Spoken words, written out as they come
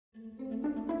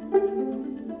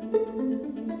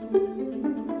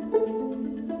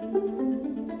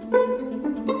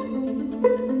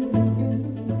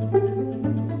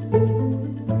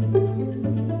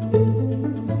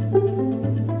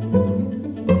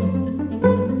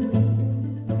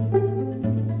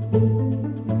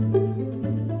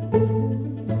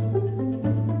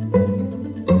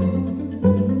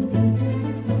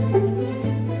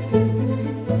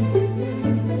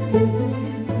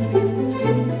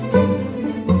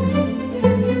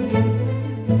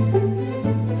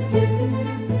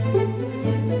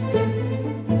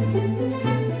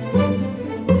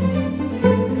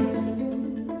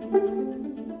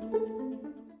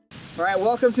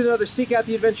welcome to another Seek Out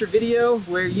the Adventure video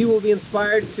where you will be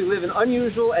inspired to live an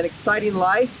unusual and exciting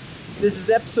life. This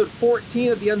is episode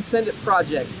 14 of the Unsend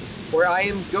project, where I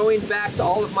am going back to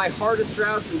all of my hardest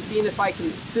routes and seeing if I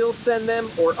can still send them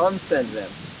or unsend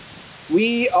them.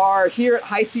 We are here at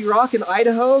Heise Rock in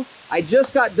Idaho. I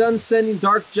just got done sending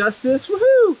Dark Justice,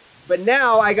 woohoo! But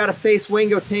now I gotta face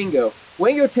Wango Tango.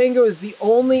 Wango Tango is the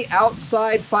only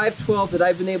outside 512 that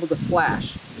I've been able to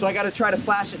flash. So I gotta try to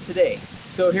flash it today.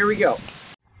 So here we go.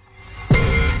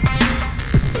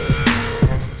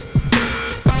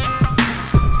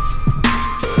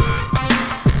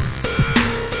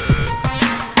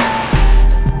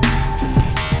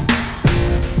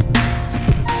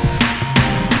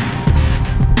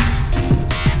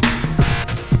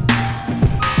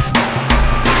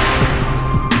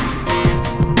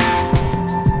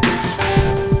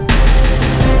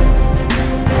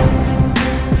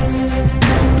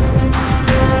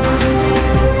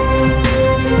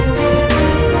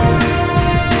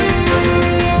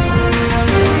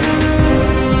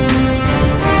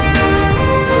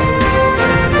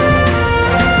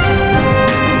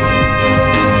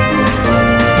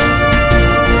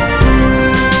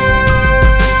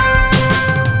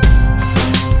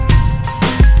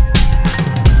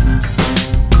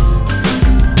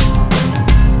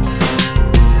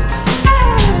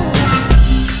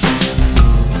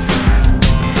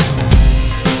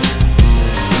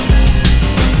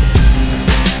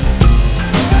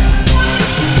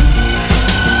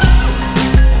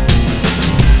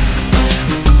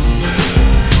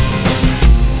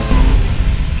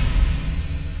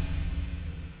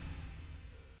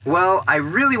 Well, I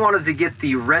really wanted to get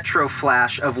the retro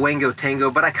flash of Wango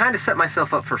Tango, but I kind of set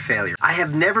myself up for failure. I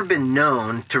have never been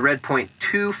known to redpoint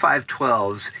two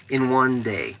 512s in one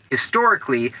day.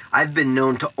 Historically, I've been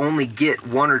known to only get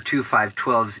one or two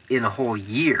 512s in a whole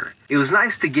year. It was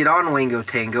nice to get on Wango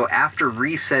Tango after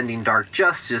resending Dark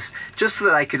Justice, just so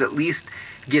that I could at least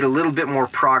get a little bit more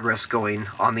progress going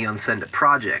on the Unsend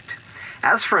project.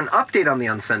 As for an update on the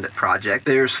Unsend project,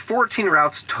 there's 14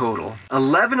 routes total.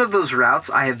 11 of those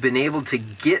routes I have been able to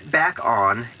get back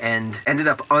on and ended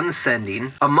up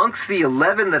unsending. Amongst the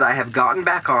 11 that I have gotten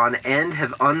back on and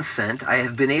have unsent, I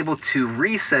have been able to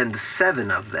resend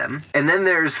 7 of them. And then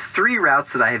there's 3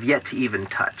 routes that I have yet to even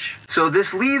touch. So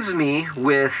this leaves me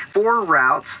with 4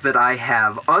 routes that I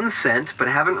have unsent but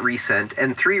haven't resent,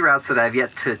 and 3 routes that I have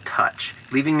yet to touch,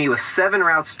 leaving me with 7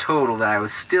 routes total that I would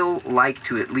still like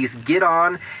to at least get on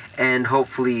and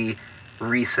hopefully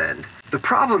resend. The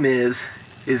problem is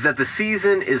that the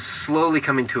season is slowly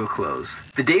coming to a close.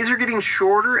 The days are getting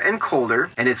shorter and colder,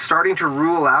 and it's starting to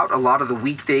rule out a lot of the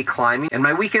weekday climbing, and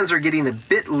my weekends are getting a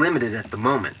bit limited at the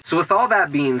moment. So with all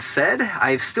that being said,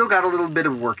 I've still got a little bit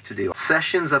of work to do.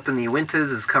 Sessions up in the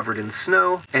Uintas is covered in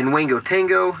snow, and Wango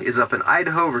Tango is up in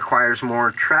Idaho, requires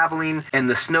more traveling, and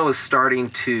the snow is starting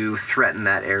to threaten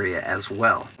that area as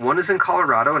well. One is in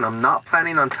Colorado, and I'm not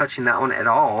planning on touching that one at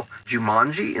all.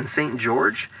 Jumanji in St.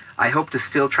 George. I hope to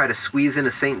still try to squeeze in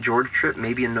a St. George trip,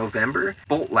 maybe in November.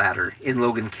 Bolt Ladder in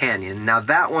Logan Canyon. Now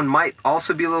that one might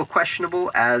also be a little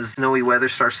questionable as snowy weather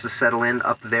starts to settle in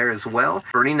up there as well.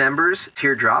 Burning Embers,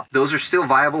 Teardrop, those are still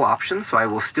viable options, so I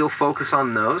will still focus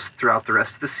on those throughout the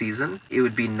rest of the season. It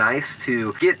would be nice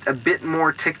to get a bit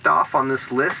more ticked off on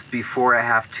this list before I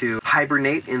have to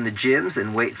hibernate in the gyms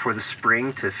and wait for the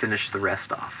spring to finish the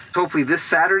rest off. So hopefully this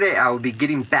Saturday I will be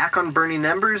getting back on Burning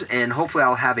Embers, and hopefully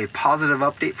I'll have a positive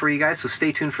update for you guys, so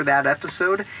stay tuned for that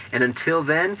episode. And until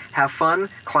then, have fun,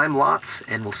 climb lots,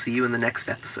 and we'll see you in the next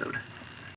episode.